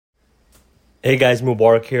Hey guys,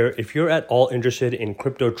 Mubarak here. If you're at all interested in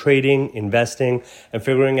crypto trading, investing, and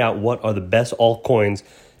figuring out what are the best altcoins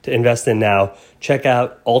to invest in now, check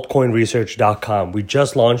out altcoinresearch.com. We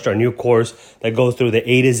just launched our new course that goes through the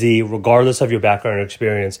A to Z, regardless of your background or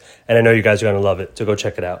experience. And I know you guys are going to love it, so go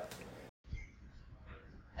check it out.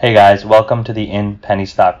 Hey guys, welcome to the In Penny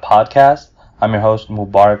Stock podcast. I'm your host,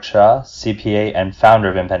 Mubarak Shah, CPA and founder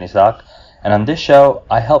of In Penny Stock. And on this show,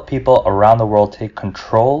 I help people around the world take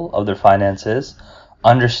control of their finances,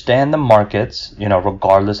 understand the markets,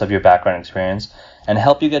 regardless of your background experience, and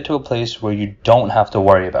help you get to a place where you don't have to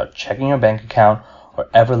worry about checking your bank account or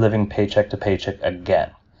ever living paycheck to paycheck again.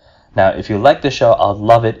 Now, if you like the show, I'd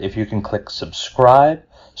love it if you can click subscribe,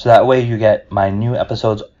 so that way you get my new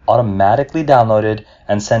episodes automatically downloaded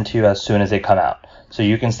and sent to you as soon as they come out, so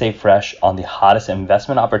you can stay fresh on the hottest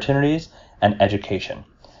investment opportunities and education.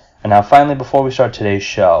 And now finally, before we start today's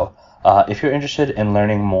show, if you're interested in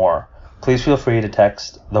learning more, please feel free to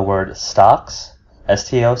text the word stocks,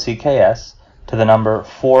 STOCKS, to the number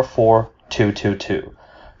 44222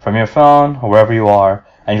 from your phone or wherever you are,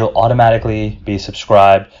 and you'll automatically be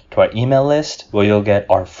subscribed to our email list, where you'll get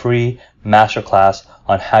our free masterclass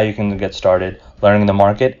on how you can get started learning the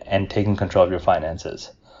market and taking control of your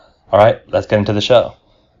finances. All right, let's get into the show.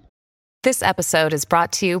 This episode is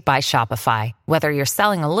brought to you by Shopify. Whether you're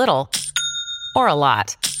selling a little or a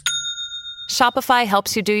lot, Shopify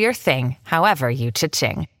helps you do your thing, however you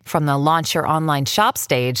cha-ching. From the launch your online shop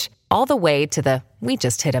stage, all the way to the we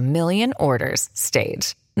just hit 1 million orders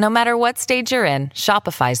stage. No matter what stage you're in,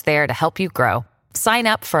 Shopify's there to help you grow. Sign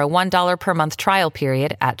up for a $1 per month trial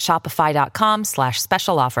period at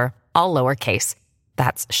shopify.com/special offer, all lowercase.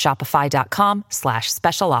 That's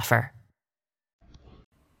shopify.com/special offer.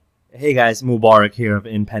 Hey guys, Mubarak here of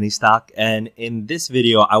In Penny Stock, and in this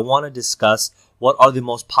video I want to discuss what are the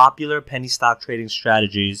most popular penny stock trading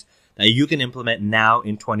strategies that you can implement now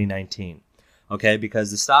in 2019. Okay, because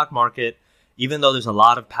the stock market, even though there's a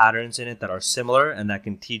lot of patterns in it that are similar and that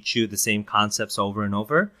can teach you the same concepts over and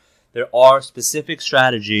over, there are specific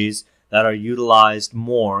strategies that are utilized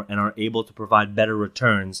more and are able to provide better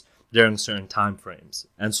returns during certain time frames.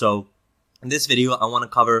 And so in this video, I want to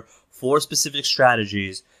cover 4 specific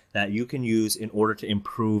strategies that you can use in order to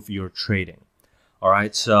improve your trading. All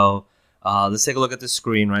right, so let's take a look at the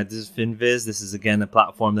screen, right? This is FinViz. This is, again, a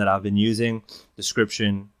platform that I've been using.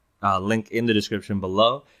 Link in the description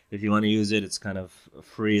below. If you want to use it, it's kind of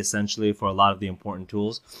free, essentially, for a lot of the important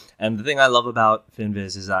tools. And the thing I love about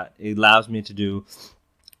FinViz is that it allows me to do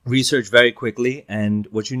research very quickly. And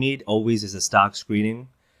what you need always is a stock screening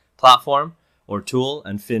platform or tool,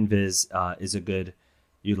 and FinViz is a good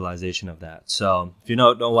utilization of that. So if you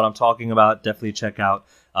don't know what I'm talking about, definitely check out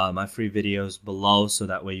my free videos below, so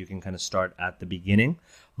that way you can kind of start at the beginning.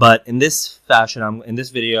 But in this fashion, in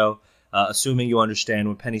this video, assuming you understand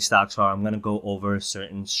what penny stocks are, I'm going to go over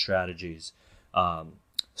certain strategies.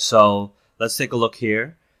 So let's take a look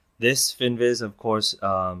here. This FinViz, of course,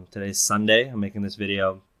 today's Sunday. I'm making this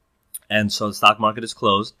video, and so the stock market is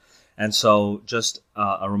closed. And so just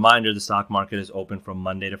a reminder, the stock market is open from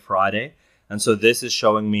Monday to Friday. And so this is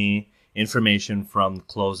showing me information from the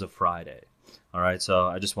close of Friday. All right, so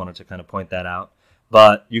I just wanted to kind of point that out.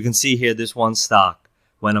 But you can see here, this one stock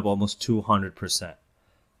went up almost 200%.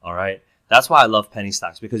 All right, that's why I love penny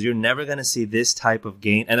stocks, because you're never going to see this type of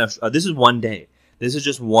gain. And this is one day. This is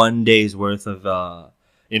just one day's worth of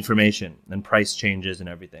information and price changes and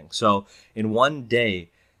everything. So in one day,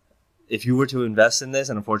 if you were to invest in this,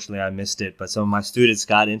 and unfortunately I missed it, but some of my students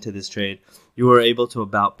got into this trade, you were able to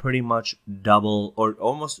about pretty much double or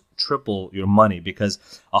almost triple your money, because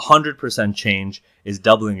 100% change is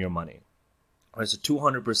doubling your money. All right, so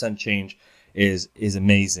 200% change is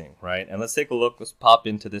amazing, right? And let's take a look. Let's pop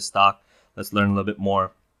into this stock. Let's learn a little bit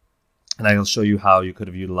more, and I'll show you how you could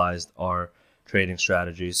have utilized our trading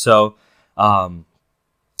strategies. So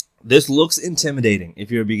this looks intimidating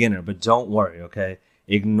if you're a beginner, but don't worry, okay?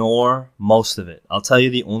 Ignore most of it. I'll tell you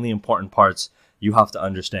the only important parts you have to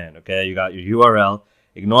understand, okay? You got your URL.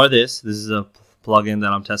 Ignore this. This is a plugin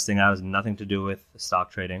that I'm testing out. It has nothing to do with stock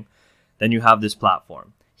trading. Then you have this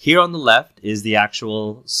platform. Here on the left is the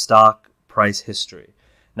actual stock price history.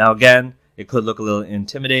 Now, again, it could look a little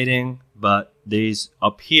intimidating, but these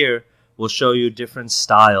up here will show you different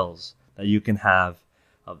styles that you can have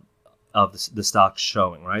of the stock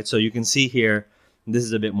showing, right? So you can see here, this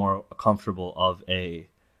is a bit more comfortable of a,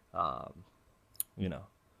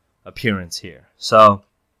 appearance here. So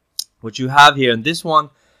what you have here, and this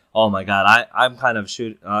one, oh my God, I'm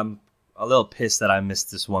a little pissed that I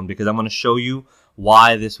missed this one, because I'm going to show you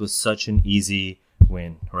why this was such an easy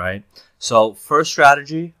win, right? So first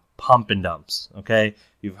strategy, pump and dumps, okay?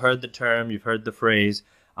 You've heard the term, you've heard the phrase.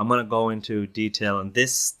 I'm going to go into detail, and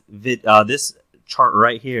this chart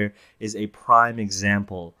right here is a prime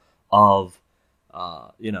example of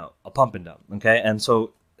a pump and dump. Okay, and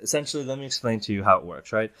so essentially, let me explain to you how it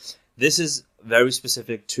works. Right, this is very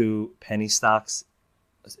specific to penny stocks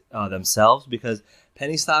themselves, because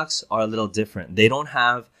penny stocks are a little different. They don't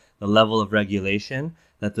have the level of regulation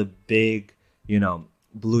that the big,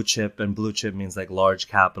 blue chip, and blue chip means like large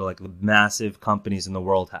capital, like the massive companies in the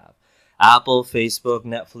world have. Apple, Facebook,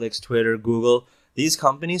 Netflix, Twitter, Google, these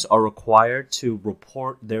companies are required to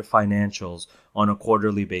report their financials on a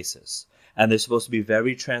quarterly basis. And they're supposed to be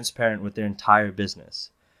very transparent with their entire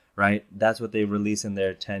business, right? That's what they release in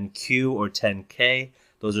their 10Q or 10K.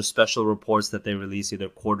 Those are special reports that they release either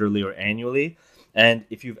quarterly or annually. And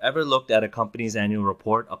if you've ever looked at a company's annual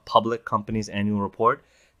report, a public company's annual report,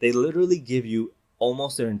 they literally give you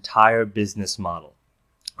almost their entire business model.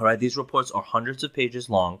 All right, these reports are hundreds of pages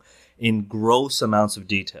long in gross amounts of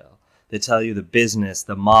detail. They tell you the business,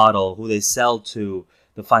 the model, who they sell to,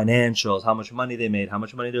 the financials, how much money they made, how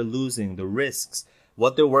much money they're losing, the risks,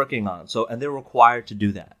 what they're working on. And they're required to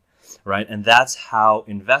do that, right? And that's how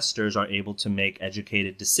investors are able to make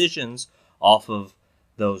educated decisions off of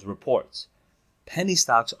those reports. Penny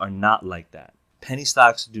stocks are not like that. Penny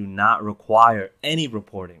stocks do not require any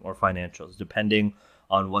reporting or financials, depending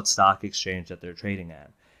on what stock exchange that they're trading at.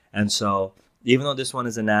 And so, even though this one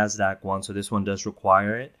is a NASDAQ one, so this one does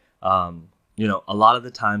require it, a lot of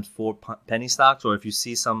the times for penny stocks, or if you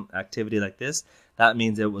see some activity like this, that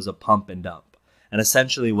means it was a pump and dump. And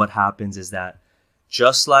essentially what happens is that,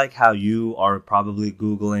 just like how you are probably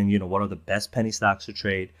Googling, what are the best penny stocks to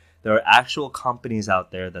trade, there are actual companies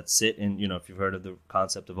out there that sit in, if you've heard of the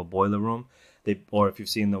concept of a boiler room, or if you've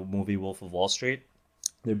seen the movie Wolf of Wall Street,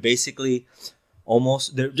 they're basically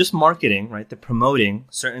they're just marketing, right? They're promoting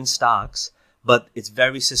certain stocks, but it's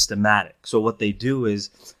very systematic. So what they do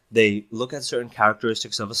is they look at certain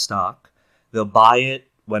characteristics of a stock. They'll buy it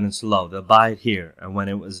when it's low. They'll buy it here, and when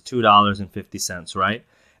it was $2.50, right?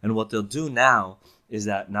 And what they'll do now is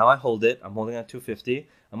that now I hold it. I'm holding at $2.50.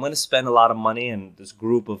 I'm going to spend a lot of money, and this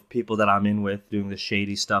group of people that I'm in with, doing the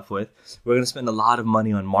shady stuff with, we're going to spend a lot of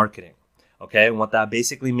money on marketing. Okay, and what that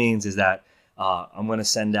basically means is that I'm going to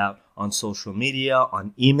send out on social media,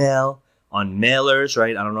 on email, on mailers,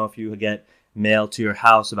 right? I don't know if you get mail to your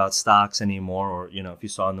house about stocks anymore, or if you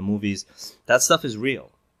saw in the movies, that stuff is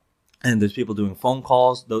real. And there's people doing phone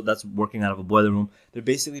calls, that's working out of a boiler room. They're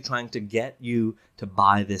basically trying to get you to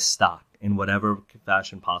buy this stock in whatever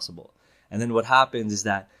fashion possible. And then what happens is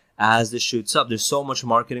that as this shoots up, there's so much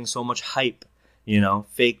marketing, so much hype,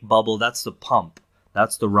 fake bubble. That's the pump.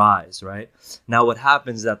 That's the rise, right? Now what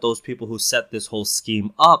happens is that those people who set this whole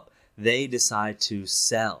scheme up, they decide to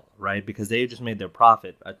sell, right? Because they just made their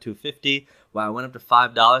profit at $2.50. Wow, it went up to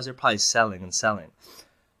 $5. They're probably selling and selling.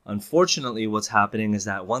 Unfortunately, what's happening is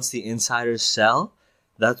that once the insiders sell,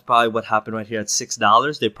 that's probably what happened right here at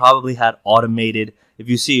 $6. They probably had automated, if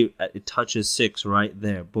you see it touches 6 right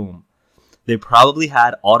there, boom. They probably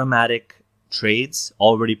had automatic trades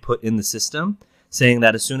already put in the system saying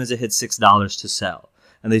that as soon as it hit $6 to sell.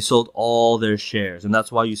 And they sold all their shares. And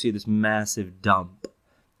that's why you see this massive dump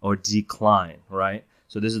or decline, right?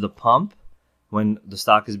 So this is the pump when the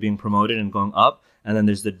stock is being promoted and going up. And then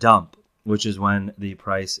there's the dump, which is when the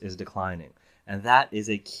price is declining. And that is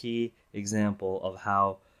a key example of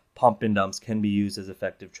how pump and dumps can be used as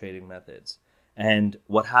effective trading methods. And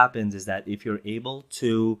what happens is that if you're able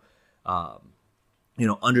to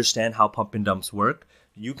understand how pump and dumps work,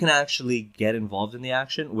 you can actually get involved in the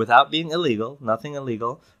action without being illegal, nothing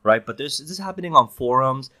illegal, right? But this is happening on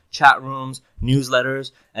forums, chat rooms,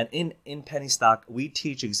 newsletters, and in penny stock, we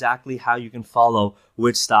teach exactly how you can follow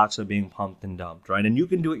which stocks are being pumped and dumped, right? And you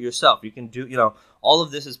can do it yourself. You can do, all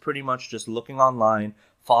of this is pretty much just looking online,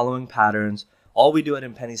 following patterns. All we do at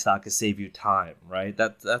In Penny Stock is save you time, right?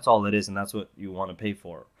 That's all it is, and that's what you want to pay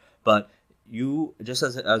for. But you, just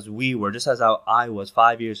as how I was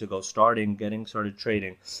 5 years ago, getting started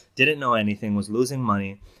trading, didn't know anything, was losing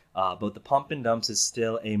money, but the pump and dumps is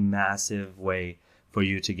still a massive way for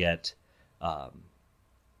you to get,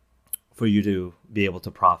 for you to be able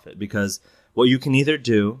to profit. Because what you can either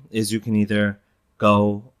do is you can either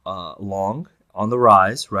go long on the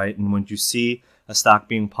rise, right? And when you see a stock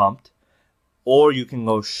being pumped, or you can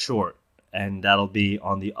go short, and that'll be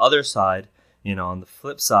on the other side, on the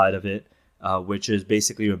flip side of it, which is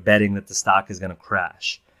basically you're betting that the stock is going to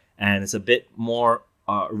crash. And it's a bit more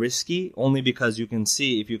risky, only because you can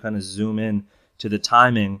see, if you kind of zoom in to the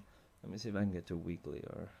timing, let me see if I can get to weekly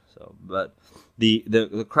or so, but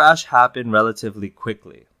the crash happened relatively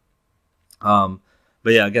quickly.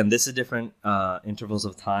 But yeah, again, this is different intervals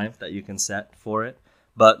of time that you can set for it.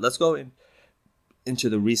 But let's go into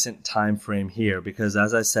the recent time frame here, because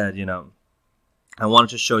as I said, I wanted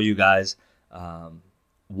to show you guys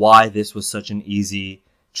why this was such an easy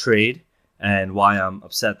trade and why I'm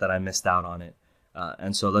upset that I missed out on it.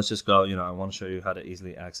 And so let's just go, I want to show you how to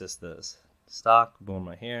easily access this stock. Boom,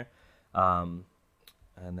 right here. And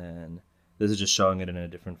then this is just showing it in a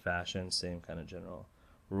different fashion, same kind of general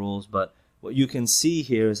rules. But what you can see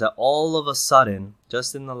here is that all of a sudden,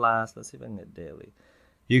 just in the last, let's see if I can get daily.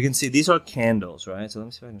 You can see these are candles, right? So let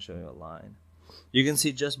me see if I can show you a line. You can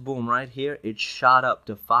see just boom, right here, it shot up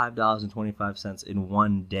to $5.25 in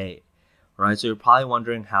one day, right? So you're probably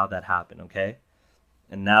wondering how that happened, okay?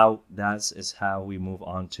 And now that is how we move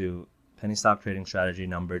on to penny stock trading strategy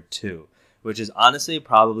number 2, which is honestly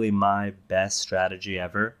probably my best strategy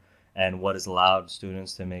ever, and what has allowed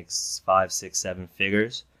students to make 5, 6, 7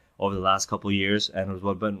 figures over the last couple of years, and it was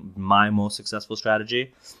what been my most successful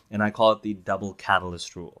strategy, and I call it the double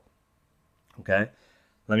catalyst rule. Okay,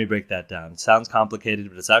 let me break that down. It sounds complicated,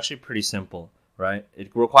 but it's actually pretty simple, right?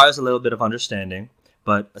 It requires a little bit of understanding,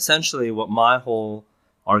 but essentially what my whole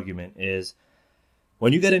argument is,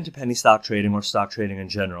 when you get into penny stock trading or stock trading in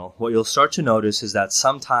general, what you'll start to notice is that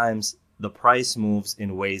sometimes the price moves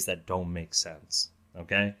in ways that don't make sense,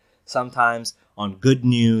 okay? Sometimes on good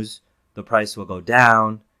news, the price will go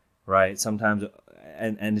down, right? Sometimes,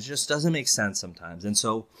 and it just doesn't make sense sometimes. And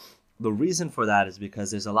so the reason for that is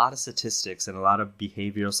because there's a lot of statistics and a lot of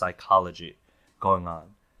behavioral psychology going on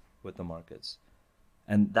with the markets.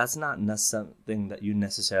 And that's not something that you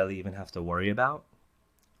necessarily even have to worry about.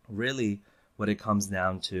 Really, what it comes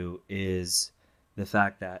down to is the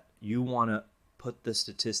fact that you want to put the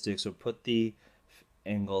statistics or put the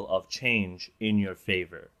angle of change in your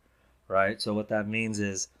favor, right? So what that means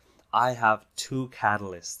is I have 2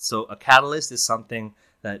 catalysts. So a catalyst is something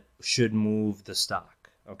that should move the stock,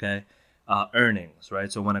 okay? Earnings,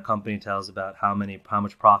 right? So when a company tells about how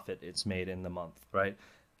much profit it's made in the month, right?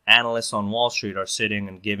 Analysts on Wall Street are sitting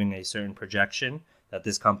and giving a certain projection that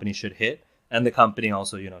this company should hit. And the company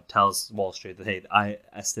also, tells Wall Street that, hey, I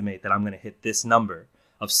estimate that I'm going to hit this number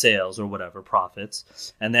of sales or whatever,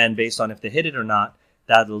 profits. And then based on if they hit it or not,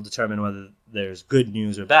 that will determine whether there's good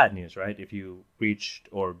news or bad news, right? If you reached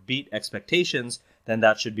or beat expectations, then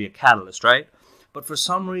that should be a catalyst, right? But for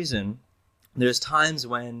some reason, there's times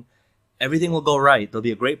when everything will go right. There'll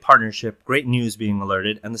be a great partnership, great news being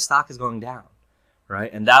alerted, and the stock is going down,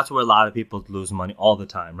 right? And that's where a lot of people lose money all the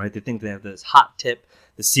time, right? They think they have this hot tip,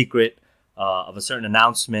 the secret of a certain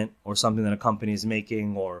announcement or something that a company is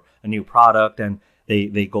making or a new product, and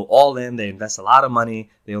they go all in, they invest a lot of money,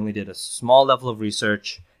 they only did a small level of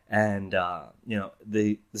research, and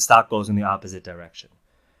the stock goes in the opposite direction,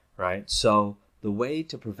 right? So the way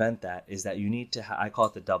to prevent that is that you need to, I call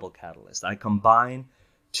it the double catalyst. I combine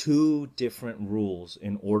 2 different rules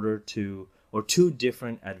in order to, or 2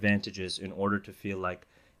 different advantages in order to feel like,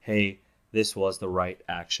 hey, this was the right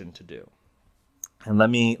action to do. And let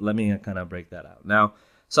me kind of break that out. Now,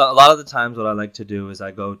 so a lot of the times what I like to do is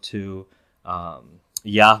I go to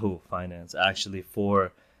Yahoo Finance actually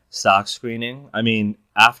for stock screening. I mean,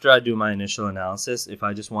 after I do my initial analysis, if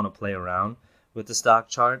I just want to play around with the stock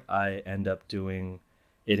chart, I end up doing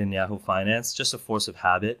it in Yahoo Finance, just a force of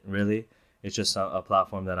habit, really. It's just a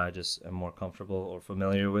platform that I just am more comfortable or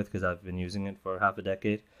familiar with because I've been using it for half a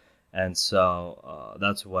decade. And so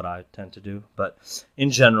that's what I tend to do. But in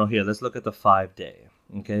general here, let's look at the 5-day.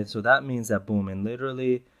 Okay, so that means that, boom, in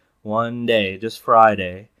literally one day, just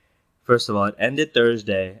Friday, first of all, it ended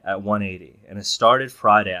Thursday at 180. And it started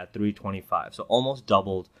Friday at 325. So almost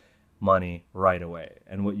doubled money right away.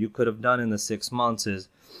 And what you could have done in the 6 months is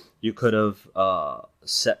you could have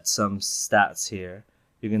set some stats here.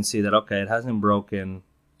 You can see that, okay, it hasn't broken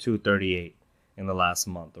 238 in the last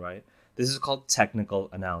month, right? This is called technical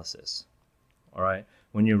analysis, all right?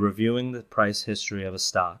 When you're reviewing the price history of a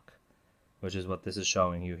stock, which is what this is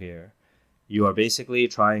showing you here, you are basically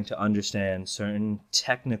trying to understand certain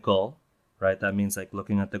technical, right? That means like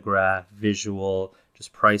looking at the graph, visual,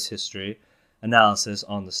 just price history analysis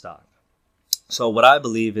on the stock. So what I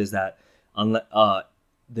believe is that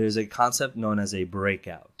there's a concept known as a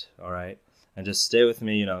breakout, all right? And just stay with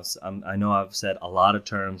me, I know I've said a lot of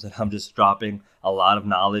terms and I'm just dropping a lot of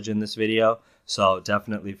knowledge in this video. So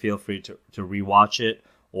definitely feel free to rewatch it,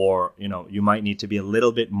 or, you might need to be a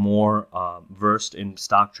little bit more versed in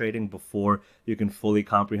stock trading before you can fully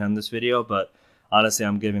comprehend this video. But honestly,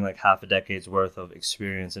 I'm giving like half a decade's worth of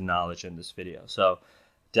experience and knowledge in this video. So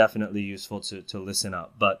definitely useful to listen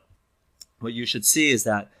up. But what you should see is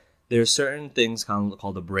that there are certain things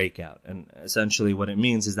called a breakout. And essentially what it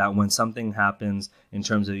means is that when something happens in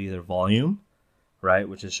terms of either volume, right,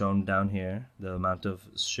 which is shown down here, the amount of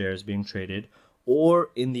shares being traded,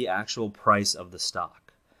 or in the actual price of the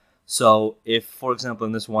stock. So if, for example,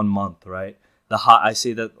 in this 1 month, right, I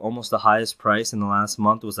see that almost the highest price in the last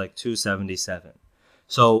month was like 277.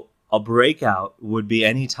 So a breakout would be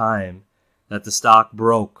any time that the stock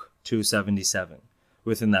broke 277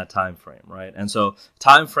 within that time frame, right? And so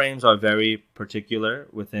time frames are very particular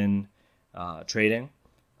within trading.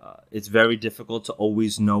 It's very difficult to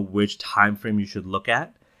always know which time frame you should look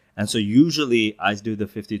at. And so usually I do the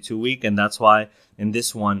 52-week, and that's why in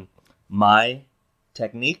this one, my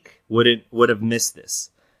technique would have missed this.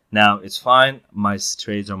 Now, it's fine. My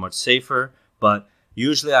trades are much safer, but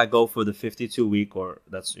usually I go for the 52-week, or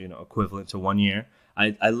that's equivalent to 1 year.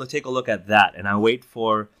 I take a look at that, and I wait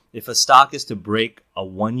for if a stock is to break a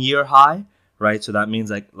 1 year high, right? So that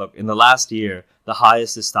means, like, look, in the last year, the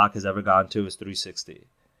highest this stock has ever gone to is 1360,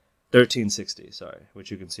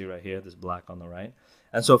 which you can see right here, this black on the right.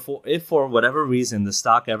 And so if for whatever reason the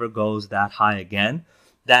stock ever goes that high again,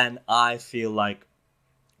 then I feel like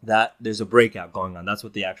that there's a breakout going on. That's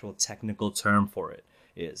what the actual technical term for it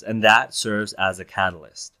is. And that serves as a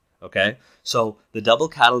catalyst. Okay? So the double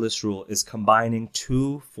catalyst rule is combining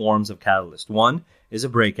two forms of catalyst. One is a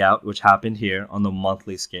breakout, which happened here on the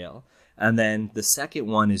monthly scale. And then the second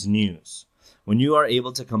one is news. When you are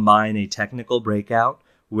able to combine a technical breakout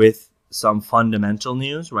with some fundamental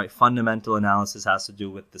news, right? Fundamental analysis has to do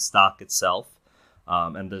with the stock itself.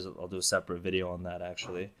 And I'll do a separate video on that,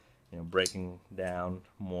 actually. Breaking down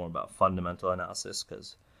more about fundamental analysis,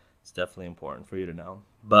 because it's definitely important for you to know.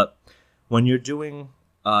 But when you're doing,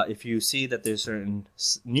 if you see that there's certain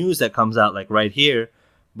news that comes out, like right here,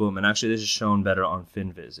 boom, and actually this is shown better on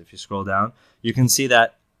FinViz. If you scroll down, you can see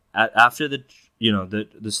that after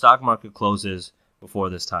the stock market closes before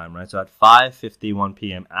this time, right? So at 5:51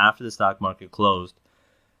 p.m. after the stock market closed,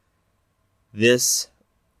 this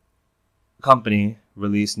company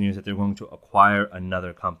released news that they're going to acquire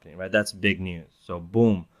another company, right? That's big news. So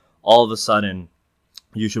boom, all of a sudden,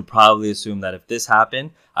 you should probably assume that if this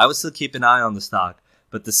happened, I would still keep an eye on the stock.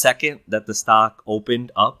 But the second that the stock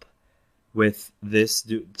opened up with this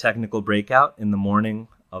technical breakout in the morning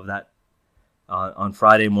of that, on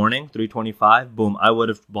Friday morning, 3:25, boom, I would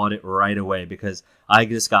have bought it right away, because I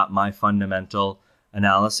just got my fundamental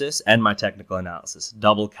analysis and my technical analysis,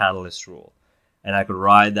 double catalyst rule. And I could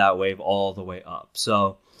ride that wave all the way up.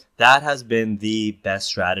 So that has been the best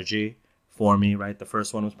strategy for me, right? The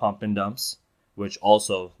first one was pump and dumps, which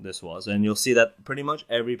also this was. And you'll see that pretty much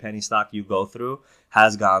every penny stock you go through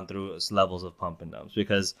has gone through levels of pump and dumps,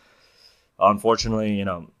 because unfortunately,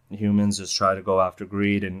 humans just try to go after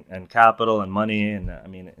greed and capital and money. And I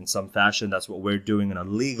mean, in some fashion, that's what we're doing in a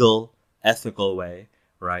legal, ethical way,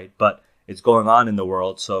 right? But it's going on in the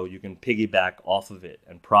world, so you can piggyback off of it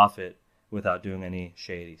and profit without doing any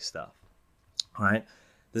shady stuff. All right.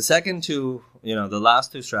 The second two, the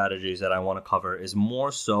last two strategies that I want to cover is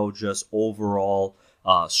more so just overall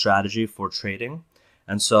strategy for trading.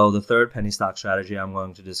 And so the third penny stock strategy I'm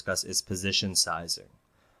going to discuss is position sizing.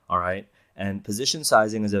 All right. And position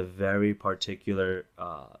sizing is a very particular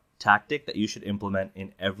tactic that you should implement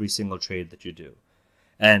in every single trade that you do.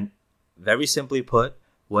 And very simply put,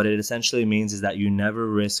 what it essentially means is that you never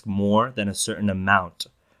risk more than a certain amount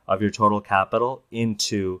of your total capital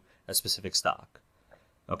into a specific stock.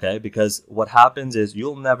 Okay? Because what happens is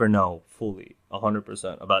you'll never know fully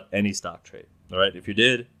 100% about any stock trade. All right? If you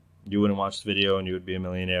did, you wouldn't watch this video and you would be a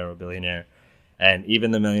millionaire or a billionaire. And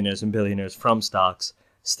even the millionaires and billionaires from stocks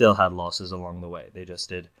still had losses along the way. They just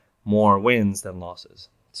did more wins than losses.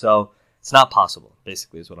 So it's not possible,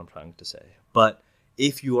 basically, is what I'm trying to say. But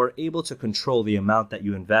if you are able to control the amount that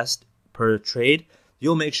you invest per trade,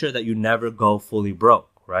 you'll make sure that you never go fully broke,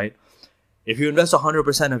 right? If you invest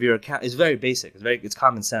 100% of your account, it's very basic. It's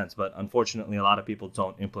common sense, but unfortunately, a lot of people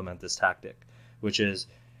don't implement this tactic, which is,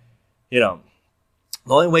 the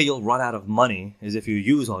only way you'll run out of money is if you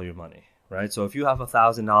use all your money, right? So if you have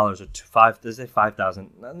 $1,000 or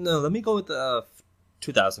 $5,000, no, let me go with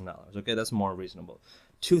 $2,000. Okay, that's more reasonable.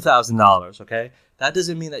 $2,000. Okay, that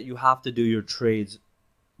doesn't mean that you have to do your trades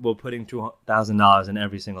while putting $2,000 in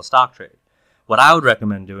every single stock trade. What I would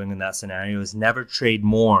recommend doing in that scenario is never trade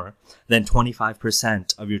more than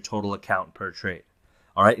 25% of your total account per trade.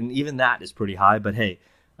 All right, and even that is pretty high. But hey,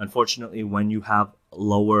 unfortunately, when you have a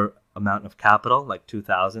lower amount of capital, like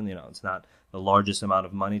 2,000, it's not the largest amount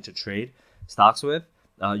of money to trade stocks with.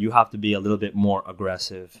 You have to be a little bit more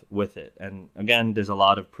aggressive with it. And again, there's a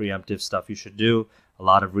lot of preemptive stuff you should do, a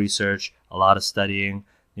lot of research, a lot of studying.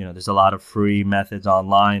 There's a lot of free methods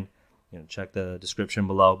online check the description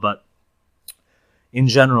below. But in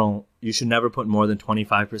general, you should never put more than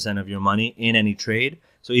 25% of your money in any trade.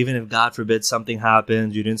 So even if, God forbid, something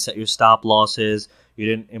happens, you didn't set your stop losses, you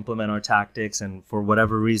didn't implement our tactics, and for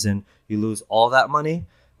whatever reason, you lose all that money,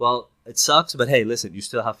 well, it sucks, but hey, listen, you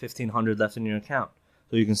still have $1,500 left in your account.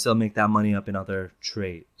 So you can still make that money up in other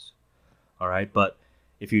trades. All right, but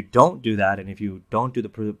if you don't do that, and if you don't do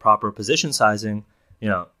the proper position sizing,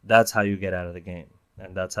 that's how you get out of the game.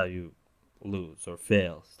 And that's how you lose or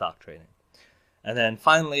fail stock trading. And then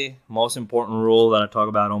finally, most important rule that I talk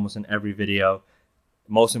about almost in every video,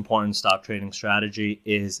 most important stock trading strategy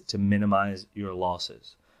is to minimize your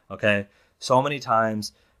losses. Okay? So many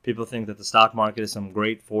times people think that the stock market is some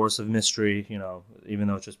great force of mystery, even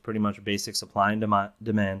though it's just pretty much basic supply and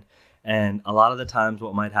demand. And a lot of the times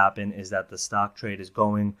what might happen is that the stock trade is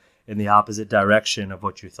going in the opposite direction of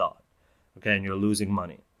what you thought. Okay? And you're losing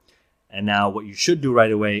money. And now what you should do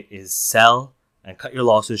right away is sell and cut your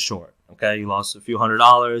losses short. Okay, you lost a few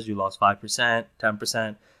 $100s, you lost 5%,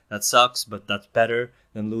 10%. That sucks, but that's better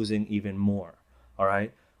than losing even more. All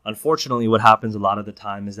right. Unfortunately, what happens a lot of the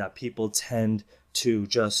time is that people tend to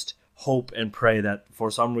just hope and pray that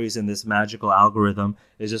for some reason this magical algorithm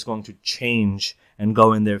is just going to change and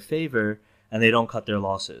go in their favor, and they don't cut their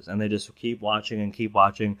losses. And they just keep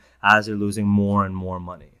watching as they're losing more and more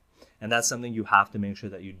money. And that's something you have to make sure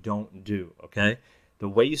that you don't do. Okay. The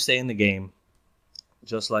way you stay in the game,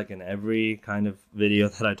 just like in every kind of video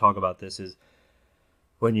that I talk about this, is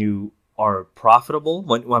when you are profitable,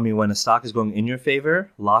 when a stock is going in your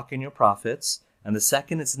favor, lock in your profits. And the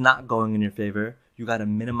second it's not going in your favor, you got to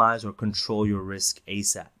minimize or control your risk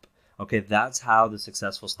ASAP. Okay, that's how the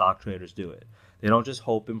successful stock traders do it. They don't just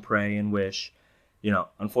hope and pray and wish.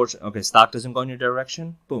 Unfortunately, okay, stock doesn't go in your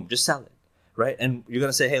direction, boom, just sell it. Right? And you're going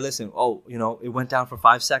to say, hey, listen, it went down for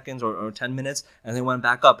 5 seconds or 10 minutes and then went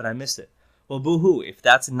back up and I missed it. Well, boo-hoo, if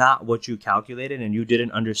that's not what you calculated and you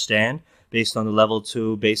didn't understand based on the level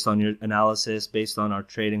 2, based on your analysis, based on our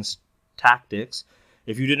trading tactics,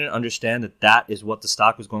 if you didn't understand that that is what the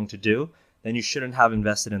stock was going to do, then you shouldn't have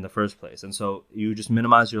invested in the first place. And so you just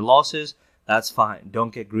minimize your losses. That's fine.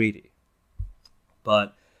 Don't get greedy.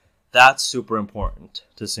 But that's super important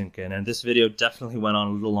to sink in. And this video definitely went on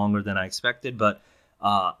a little longer than I expected, but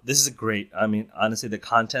this is honestly, the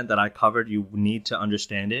content that I covered, you need to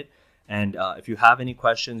understand it. And if you have any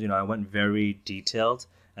questions, I went very detailed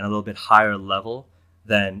and a little bit higher level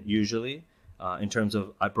than usually in terms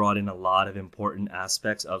of I brought in a lot of important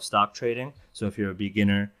aspects of stock trading. So if you're a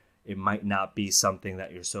beginner, it might not be something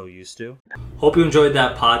that you're so used to. Hope you enjoyed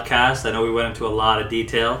that podcast. I know we went into a lot of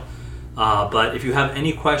detail, but if you have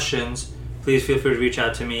any questions, please feel free to reach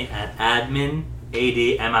out to me at admin,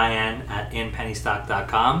 ADMIN, at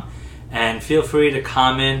inpennystock.com. And feel free to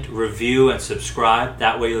comment, review, and subscribe.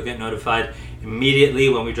 That way you'll get notified immediately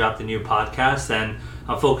when we drop the new podcast. And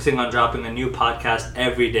I'm focusing on dropping a new podcast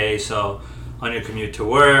every day. So on your commute to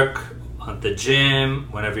work, at the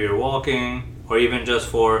gym, whenever you're walking, or even just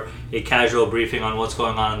for a casual briefing on what's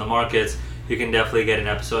going on in the markets, you can definitely get an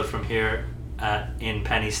episode from here in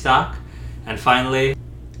Penny Stock. And finally,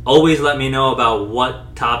 always let me know about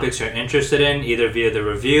what topics you're interested in, either via the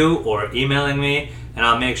review or emailing me, and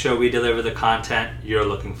I'll make sure we deliver the content you're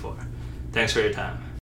looking for. Thanks for your time.